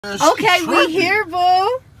Okay, we here, boo.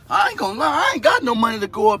 I ain't gonna lie, I ain't got no money to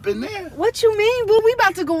go up in there. What you mean, boo? We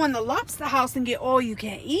about to go in the lobster house and get all you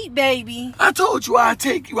can eat, baby. I told you I'd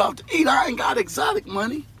take you out to eat. I ain't got exotic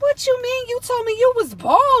money. What you mean? You told me you was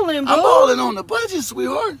balling, boo. I'm balling on the budget,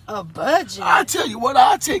 sweetheart. A budget? I tell you what,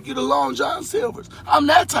 I'll take you to Long John Silver's. I'm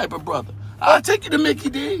that type of brother. I'll take you to Mickey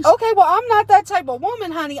D's. Okay, well, I'm not that type of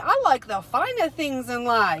woman, honey. I like the finer things in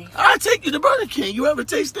life. I'll take you to Burger King. You ever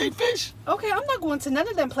taste their fish? Okay, I'm not going to none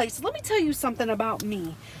of them places. Let me tell you something about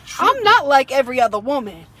me. I'm not like every other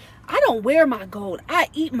woman. I don't wear my gold. I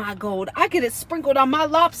eat my gold. I get it sprinkled on my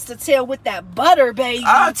lobster tail with that butter, baby.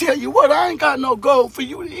 I'll tell you what, I ain't got no gold for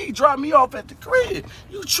you to eat. Drop me off at the crib.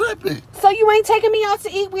 You tripping. So you ain't taking me out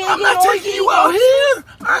to eat? We ain't I'm not taking you out here.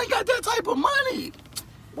 I ain't got that type of money.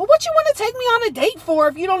 Well, what you want to take me on a date for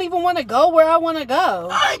if you don't even want to go where I want to go?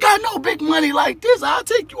 I ain't got no big money like this. I'll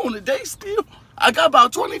take you on a date still. I got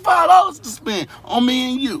about $25 to spend on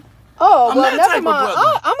me and you. Oh, I'm well, that type never of mind.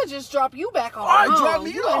 brother. I'm going to just drop you back on. All right, drop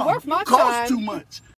me you off. ain't worth my Cost time. too much.